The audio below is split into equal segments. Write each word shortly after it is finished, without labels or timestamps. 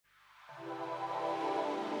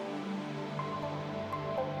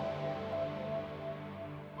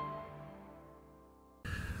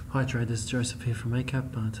Hi traders, Joseph here from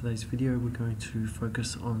EightCap. Today's video we're going to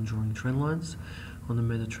focus on drawing trend lines on the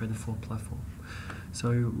MetaTrader 4 platform.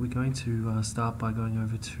 So we're going to start by going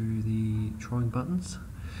over to the drawing buttons.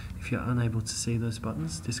 If you're unable to see those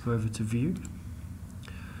buttons, just go over to View,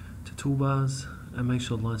 to Toolbars, and make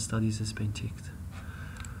sure Line Studies has been ticked.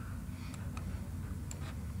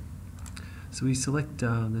 So we select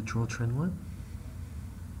the Draw Trend Line,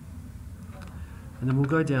 and then we'll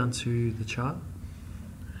go down to the chart.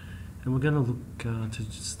 And we're going to look to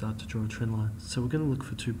start to draw a trend line. So we're going to look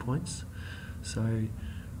for 2 points. So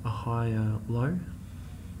a high, low,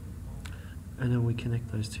 and then we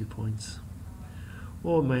connect those 2 points.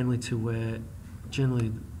 Or mainly to where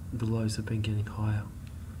generally the lows have been getting higher.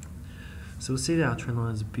 So we'll see that our trend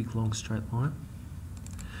line is a big long straight line.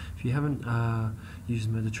 If you haven't used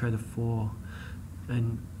MetaTrader 4,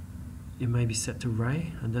 and it may be set to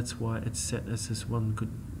Ray, and that's why it's set as this one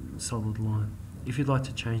good solid line. If you'd like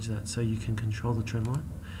to change that so you can control the trend line,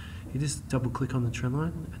 you just double click on the trend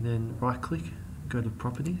line and then right click, go to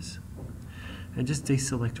Properties, and just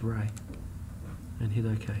deselect Ray and hit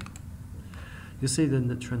OK. You'll see then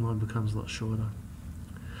the trend line becomes a lot shorter.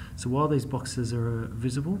 So while these boxes are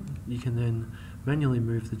visible, you can then manually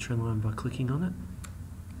move the trend line by clicking on it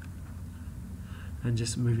and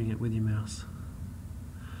just moving it with your mouse.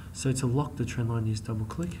 So to lock the trend line, you just double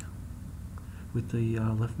click with the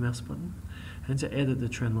left mouse button, and to edit the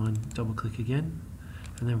trend line, double click again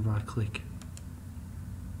and then right click.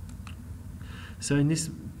 So in this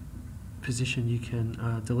position you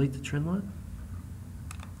can delete the trend line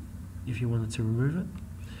if you wanted to remove it,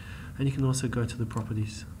 and you can also go to the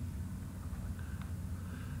properties.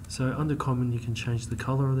 So under common you can change the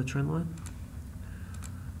color of the trend line,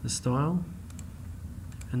 the style,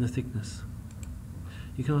 and the thickness.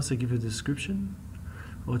 You can also give a description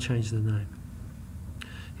or change the name.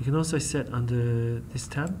 You can also set under this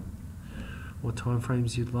tab what time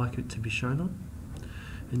frames you'd like it to be shown on,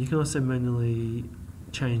 and you can also manually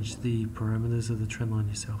change the parameters of the trend line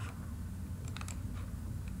yourself.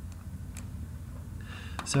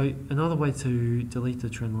 So another way to delete the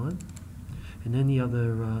trend line, and any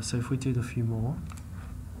other, so if we do a few more,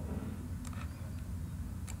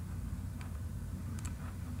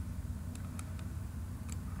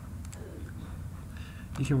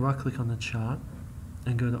 you can right click on the chart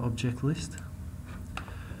and go to Object List.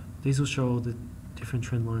 These will show all the different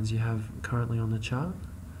trend lines you have currently on the chart.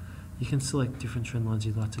 You can select different trend lines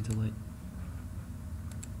you'd like to delete.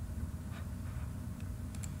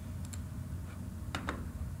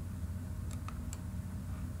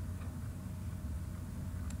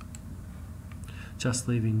 Just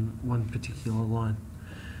leaving one particular line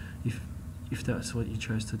if that's what you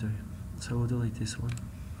chose to do. So we'll delete this one.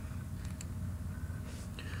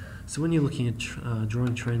 So when you're looking at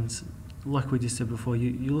drawing trends, like we just said before,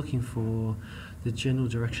 you're looking for the general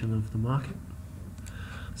direction of the market.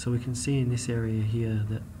 So we can see in this area here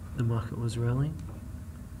that the market was rallying,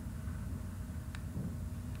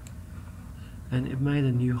 and it made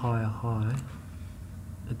a new higher high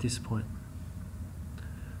at this point.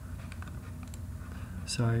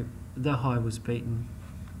 So that high was beaten,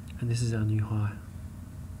 and this is our new high.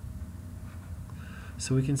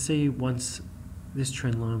 So we can see once this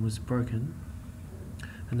trend line was broken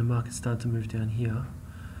and the market started to move down here,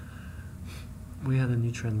 we had a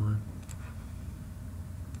new trend line.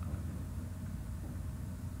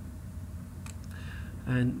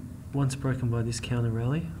 And once broken by this counter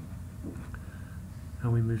rally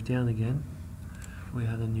and we moved down again, we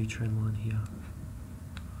had a new trend line here.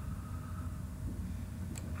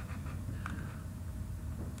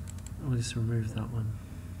 We'll just remove that one,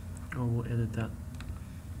 or we'll edit that.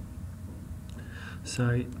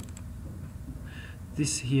 So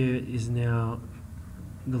this here is now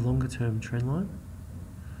the longer term trend line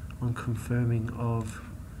on confirming of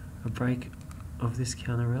a break of this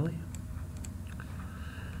counter rally,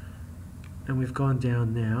 and we've gone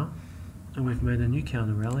down now and we've made a new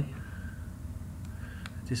counter rally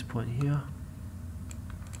at this point here.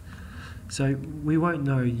 So we won't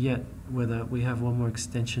know yet whether we have one more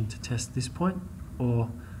extension to test this point,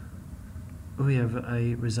 or we have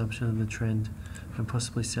a resumption of the trend and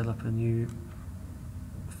possibly set up a new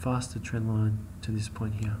faster trend line to this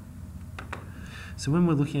point here. So when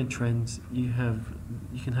we're looking at trends, you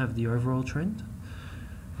can have the overall trend,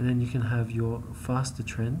 and then you can have your faster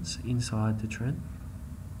trends inside the trend,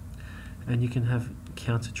 and you can have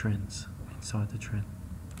counter trends inside the trend.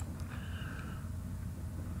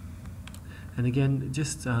 And again,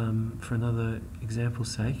 just for another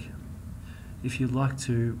example's sake, if you'd like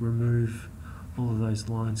to remove all of those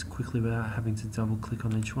lines quickly without having to double click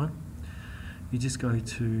on each one, you just go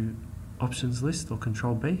to options list or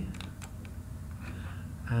Control B,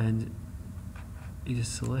 and you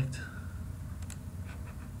just select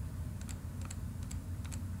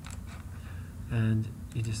and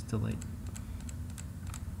you just delete,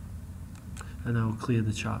 and that will clear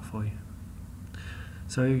the chart for you.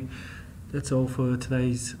 So that's all for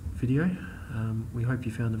today's video. We hope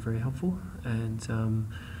you found it very helpful, and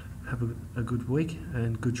have a good week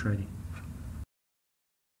and good trading.